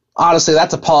honestly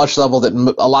that's a polish level that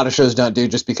a lot of shows don't do,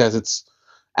 just because it's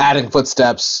adding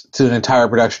footsteps to an entire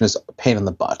production is a pain in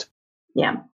the butt.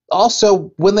 Yeah.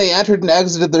 Also, when they entered and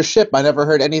exited their ship, I never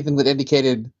heard anything that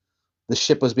indicated the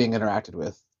ship was being interacted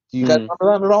with. Do you guys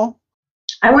remember that at all?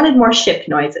 I wanted more ship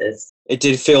noises. It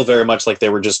did feel very much like they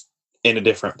were just in a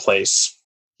different place.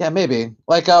 Yeah, maybe.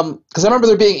 Like, because I remember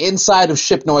there being inside of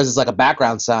ship noises, like a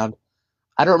background sound.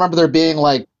 I don't remember there being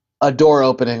like a door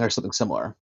opening or something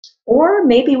similar. Or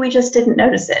maybe we just didn't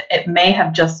notice it. It may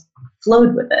have just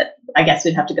flowed with it. I guess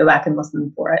we'd have to go back and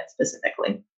listen for it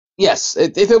specifically. Yes,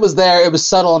 if it was there, it was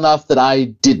subtle enough that I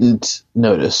didn't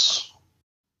notice.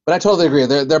 But I totally agree.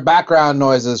 Their background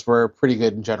noises were pretty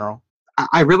good in general.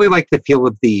 I really like the feel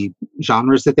of the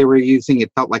genres that they were using.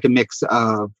 It felt like a mix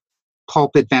of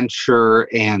pulp adventure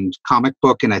and comic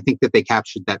book, and I think that they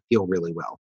captured that feel really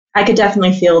well. I could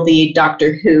definitely feel the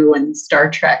Doctor Who and Star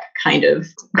Trek kind of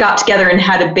got together and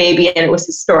had a baby, and it was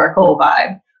historical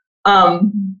vibe.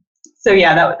 So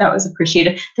yeah, that was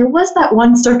appreciated. There was that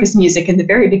one circus music in the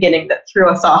very beginning that threw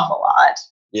us off a lot.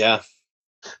 Yeah.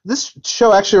 This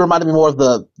show actually reminded me more of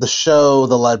the show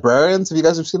The Librarians. Have you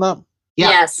guys ever seen that? Yeah.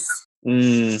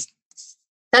 Yes.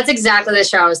 That's exactly the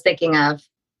show I was thinking of.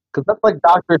 Because that's like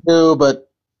Doctor Who, but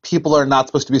people are not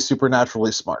supposed to be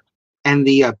supernaturally smart. And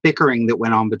the bickering that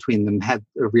went on between them had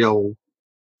a real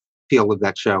feel of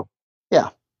that show. Yeah.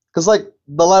 Because like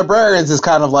The Librarians is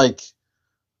kind of like,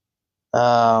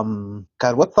 God,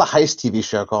 what's the heist TV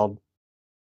show called?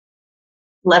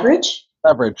 Leverage?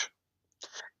 Leverage.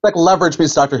 Like Leverage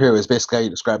means Doctor Who is basically how you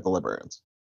describe The Librarians.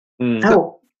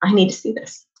 Oh, I need to see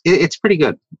this. It's pretty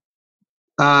good.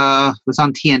 It was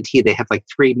on TNT. They had like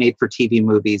 3 made-for-TV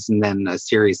movies and then a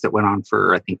series that went on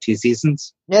for, I think, 2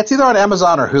 seasons. Yeah, it's either on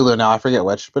Amazon or Hulu now. I forget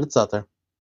which, but it's out there.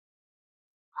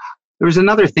 There was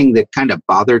another thing that kind of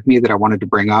bothered me that I wanted to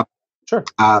bring up. Sure.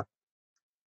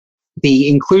 The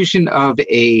inclusion of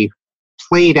a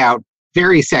played-out,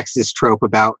 very sexist trope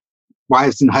about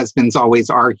wives and husbands always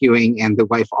arguing and the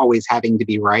wife always having to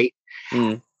be right.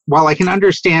 While I can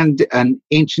understand an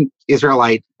ancient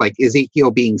Israelite like Ezekiel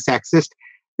being sexist,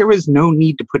 there was no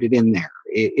need to put it in there.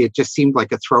 It just seemed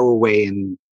like a throwaway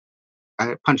and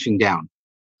punching down.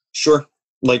 Sure.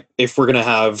 Like, if we're going to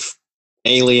have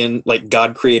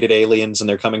God created aliens and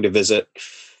they're coming to visit,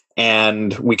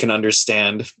 and we can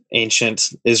understand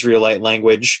ancient Israelite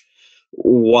language,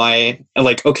 why,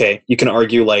 like, okay, you can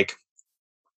argue, like,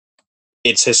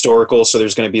 it's historical, so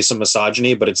there's going to be some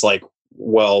misogyny, but it's like,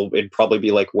 well, it'd probably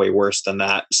be, like, way worse than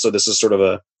that. So this is sort of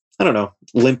a, I don't know,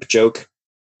 limp joke.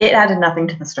 It added nothing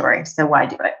to the story, so why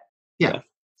do it? Yeah.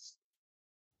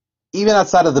 Even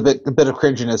outside of the bit of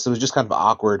cringiness, it was just kind of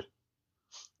awkward.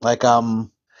 Like,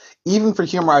 even for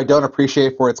humor I don't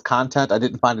appreciate for its content, I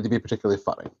didn't find it to be particularly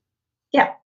funny.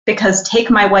 Yeah, because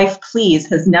Take My Wife Please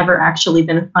has never actually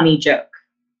been a funny joke.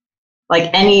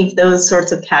 Like, any of those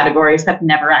sorts of categories have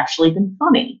never actually been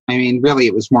funny. I mean, really,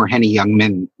 it was more Henny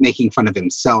Youngman making fun of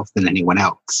himself than anyone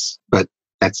else. But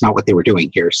that's not what they were doing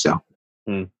here, so.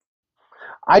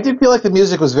 I did feel like the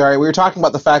music was we were talking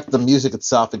about the fact that the music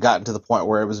itself had gotten to the point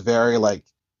where it was very, like,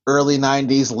 early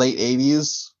 90s, late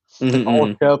 80s. The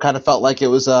whole show kind of felt like it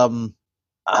was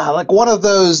like one of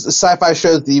those sci-fi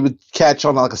shows that you would catch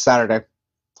on like a Saturday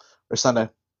or Sunday.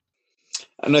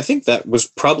 And I think that was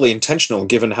probably intentional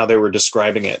given how they were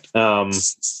describing it.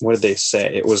 What did they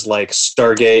say? It was like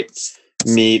Stargate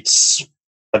meets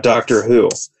a Doctor Who.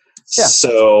 Yeah.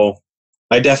 So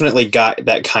I definitely got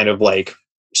that kind of like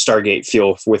Stargate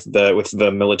feel with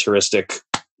the militaristic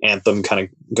anthem kind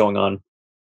of going on.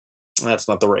 That's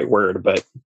not the right word, but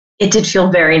it did feel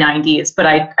very 90s, but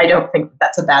I don't think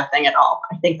that's a bad thing at all.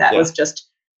 I think that was just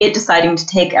it deciding to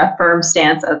take a firm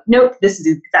stance of, nope, this is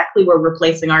exactly where we're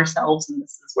placing ourselves and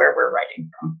this is where we're writing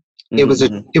from. It was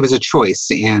a choice,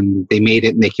 and they made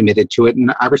it and they committed to it,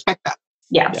 and I respect that.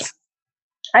 Yeah.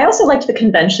 I also liked the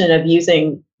convention of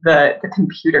using the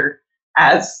computer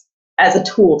as a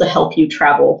tool to help you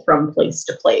travel from place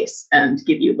to place and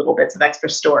give you little bits of extra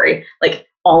story. Like,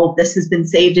 all of this has been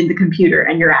saved in the computer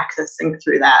and you're accessing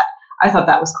through that. I thought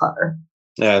that was clever.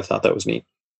 Yeah, I thought that was neat.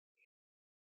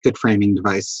 Good framing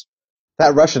device.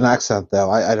 That Russian accent,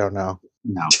 though, I don't know.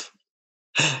 No.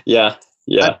 Yeah,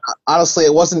 Yeah. Honestly,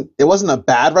 it wasn't a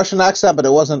bad Russian accent, but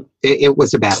it wasn't. It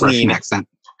was a bad Russian accent.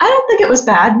 I don't think it was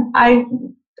bad.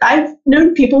 I've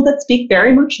known people that speak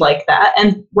very much like that,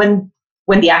 and when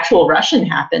the actual Russian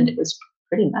happened, it was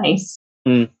pretty nice.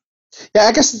 Yeah,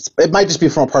 I guess it might just be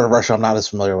from a part of Russia I'm not as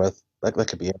familiar with. That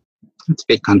could be it. It's a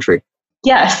big country.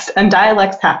 Yes, and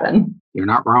dialects happen. You're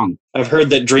not wrong. I've heard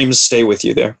that dreams stay with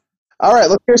you there. All right,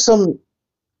 let's hear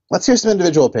some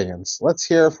individual opinions. Let's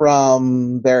hear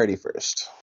from Verity first.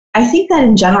 I think that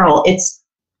in general, it's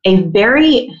a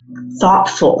very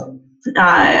thoughtful,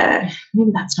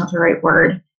 maybe that's not the right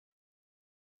word.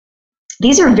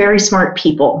 These are very smart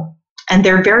people, and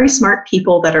they're very smart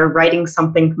people that are writing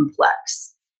something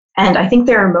complex. And I think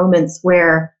there are moments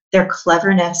where their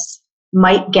cleverness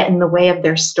might get in the way of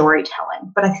their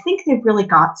storytelling, but I think they've really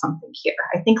got something here.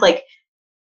 I think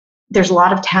there's a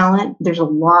lot of talent, there's a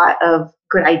lot of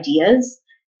good ideas.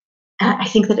 And I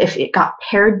think that if it got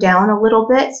pared down a little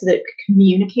bit so that it could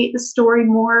communicate the story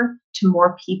more to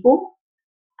more people,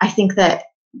 I think that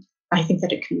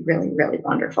it could be really, really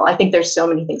wonderful. I think there's so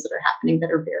many things that are happening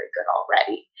that are very good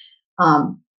already.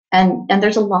 And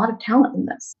there's a lot of talent in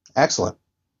this. Excellent.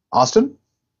 Austin?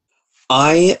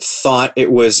 I thought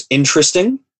it was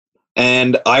interesting,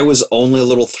 and I was only a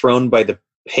little thrown by the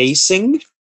pacing.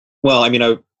 Well, I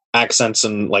mean, accents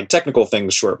and like technical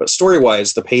things, sure, but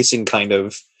story-wise, the pacing kind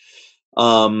of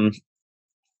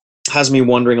has me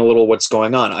wondering a little what's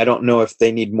going on. I don't know if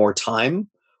they need more time,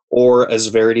 or as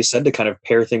Verity said, to kind of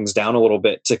pare things down a little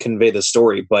bit to convey the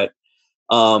story. But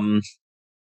and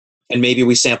maybe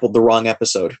we sampled the wrong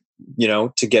episode,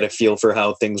 to get a feel for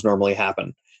how things normally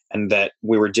happen, and that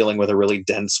we were dealing with a really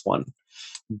dense one.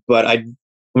 But I'm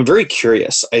very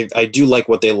curious. I do like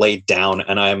what they laid down,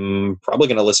 and I'm probably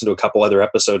going to listen to a couple other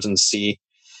episodes and see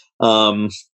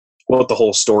what the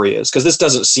whole story is. Because this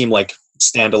doesn't seem like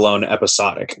standalone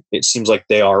episodic. It seems like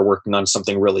they are working on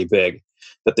something really big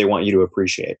that they want you to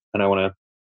appreciate. And I want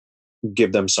to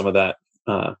give them some of that,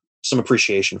 some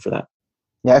appreciation for that.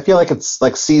 Yeah, I feel like it's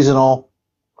like seasonal.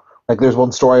 Like there's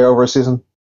one story over a season.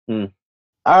 All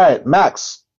right,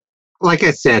 Max. Like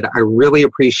I said, I really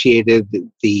appreciated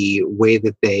the way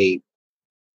that they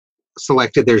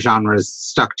selected their genres,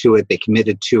 stuck to it, they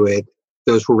committed to it.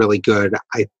 Those were really good.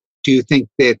 I do think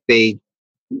that they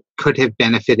could have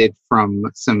benefited from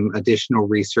some additional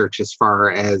research as far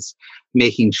as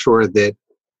making sure that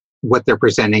what they're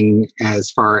presenting as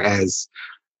far as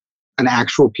an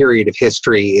actual period of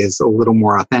history is a little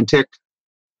more authentic,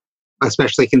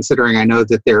 especially considering I know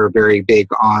that they're very big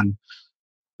on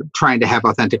trying to have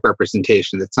authentic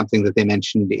representation. That's something that they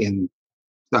mentioned in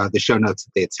the show notes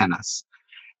that they had sent us.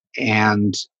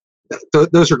 And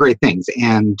those are great things.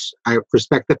 And I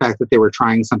respect the fact that they were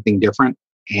trying something different.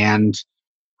 And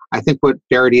I think what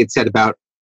Verity had said about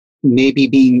maybe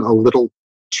being a little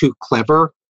too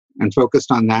clever and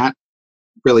focused on that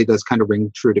really does kind of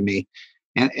ring true to me.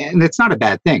 And it's not a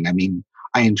bad thing. I mean,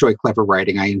 I enjoy clever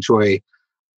writing. I enjoy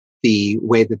the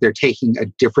way that they're taking a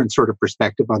different sort of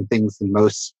perspective on things than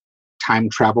most time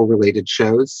travel related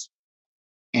shows.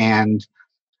 And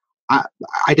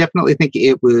I definitely think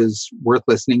it was worth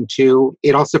listening to.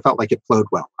 It also felt like it flowed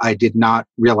well. I did not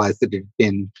realize that it had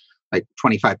been like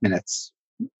 25 minutes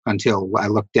until I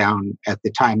looked down at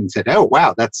the time and said, oh,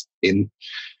 wow, that's been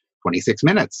 26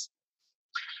 minutes.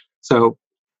 So,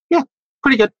 yeah,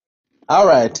 pretty good. All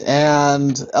right.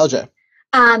 And LJ?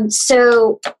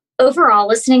 So overall,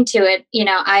 listening to it,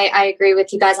 I agree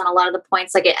with you guys on a lot of the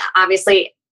points. Like,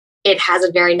 it has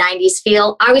a very 90s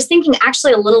feel. I was thinking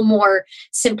actually a little more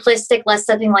simplistic, less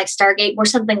something like Stargate, more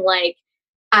something like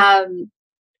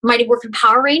Mighty Morphin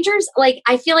Power Rangers. Like,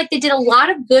 I feel like they did a lot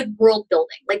of good world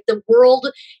building. Like, the world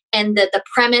and the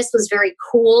premise was very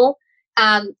cool.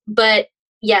 But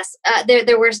yes,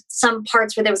 there were some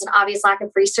parts where there was an obvious lack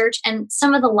of research, and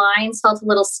some of the lines felt a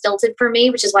little stilted for me,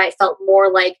 which is why it felt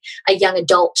more like a young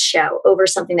adult show over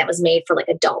something that was made for like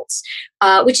adults,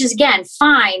 which is, again,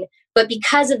 fine. But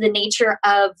because of the nature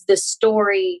of the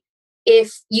story,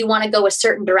 if you want to go a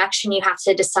certain direction, you have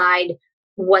to decide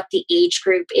what the age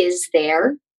group is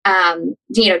there.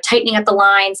 Tightening up the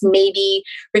lines, maybe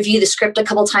review the script a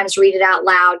couple times, read it out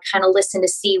loud, kind of listen to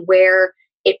see where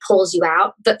it pulls you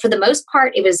out. But for the most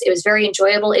part, it was very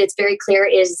enjoyable. It's very clear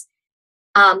it is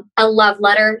a love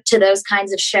letter to those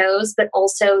kinds of shows, but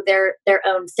also their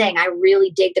own thing. I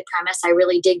really dig the premise. I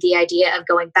really dig the idea of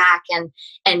going back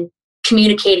and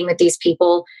communicating with these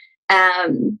people.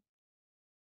 And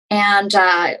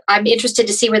I'm interested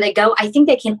to see where they go. I think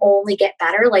they can only get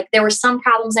better. Like, there were some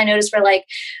problems I noticed where, like,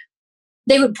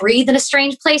 they would breathe in a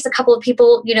strange place. A couple of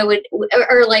people, would,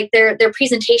 or like their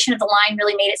presentation of the line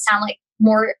really made it sound like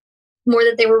more more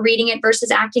that they were reading it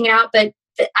versus acting it out. But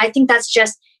I think that's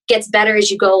just gets better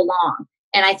as you go along.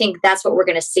 And I think that's what we're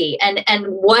going to see. And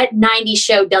what 90s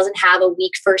show doesn't have a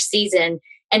weak first season,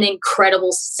 an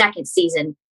incredible second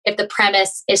season, if the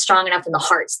premise is strong enough and the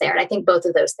heart's there? And I think both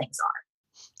of those things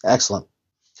are. Excellent.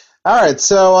 All right.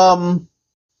 So,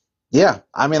 yeah,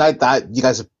 I mean, I you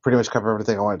guys have pretty much covered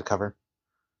everything I wanted to cover.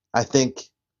 I think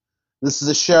this is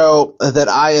a show that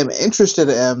I am interested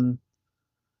in.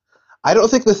 I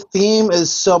don't think the theme is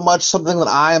so much something that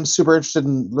I am super interested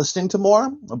in listening to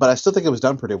more, but I still think it was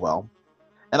done pretty well.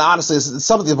 And honestly,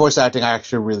 some of the voice acting I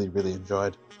actually really, really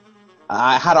enjoyed.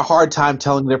 I had a hard time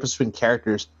telling the difference between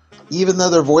characters. Even though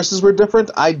their voices were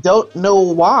different, I don't know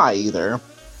why either.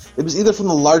 It was either from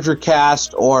the larger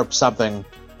cast or something,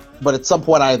 but at some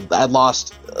point I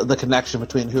lost the connection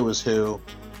between who was who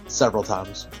several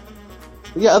times.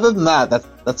 But yeah, other than that,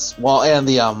 that's well, and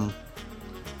the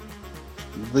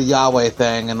Yahweh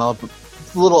thing and all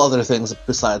little other things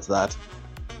besides that.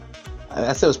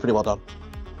 I'd say it was pretty well done.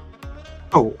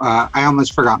 Oh, I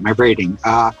almost forgot my rating.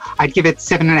 I'd give it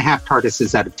 7.5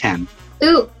 TARDISes out of 10.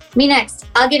 Ooh, me next.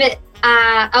 I'll give it.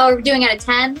 Oh, we're doing out of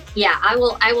 10. Yeah, I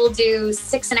will do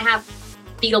 6.5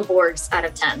 Beetleborgs out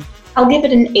of 10. I'll give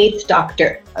it an 8th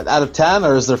Doctor. Out of 10,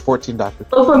 or is there 14 Doctors?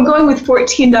 Well, if I'm going with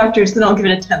 14 Doctors, then I'll give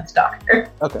it a 10th Doctor.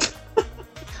 Okay.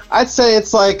 I'd say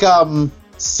it's like 6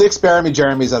 Baramy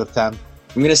Jeremys out of 10.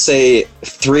 I'm gonna say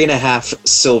 3.5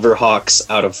 Silverhawks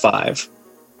out of 5.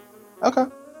 Okay.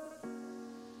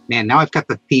 Man, now I've got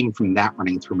the theme from that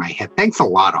running through my head. Thanks a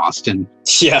lot, Austin.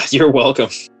 Yeah, you're welcome.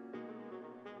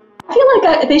 I feel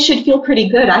like they should feel pretty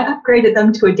good. I upgraded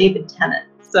them to a David Tennant,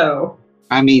 so...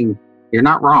 I mean, you're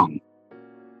not wrong.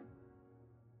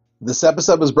 This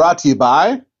episode was brought to you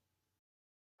by...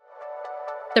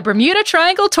 the Bermuda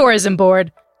Triangle Tourism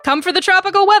Board. Come for the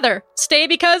tropical weather. Stay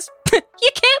because you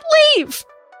can't leave.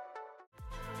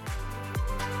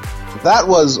 That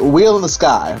was Wheel in the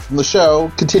Sky from the show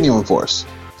Continuum Force.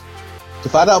 To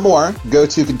find out more, go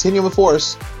to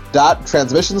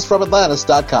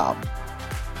continuumforce.transmissionsfromatlantis.com.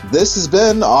 This has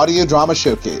been Audio Drama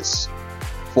Showcase.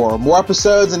 For more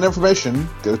episodes and information,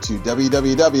 go to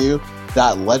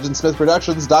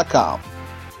www.legendsmithproductions.com.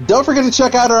 Don't forget to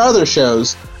check out our other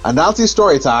shows, Anansi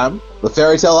Storytime, the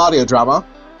fairy tale audio drama,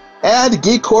 and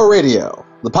Geek Core Radio,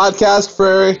 the podcast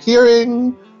for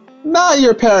hearing not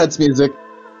your parents' music.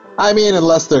 I mean,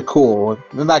 unless they're cool.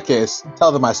 In that case,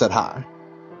 tell them I said hi.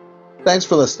 Thanks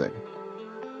for listening.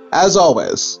 As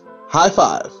always, high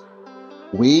five.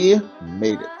 We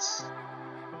made it.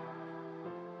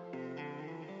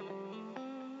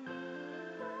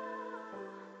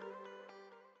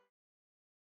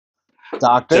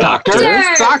 Doctor. Doctor.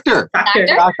 Doctor. Doctor.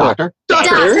 Doctor. Doctor.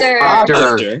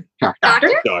 Doctor.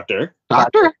 Doctor. Doctor.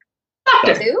 Doctor.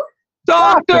 Doctor.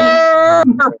 Doctor.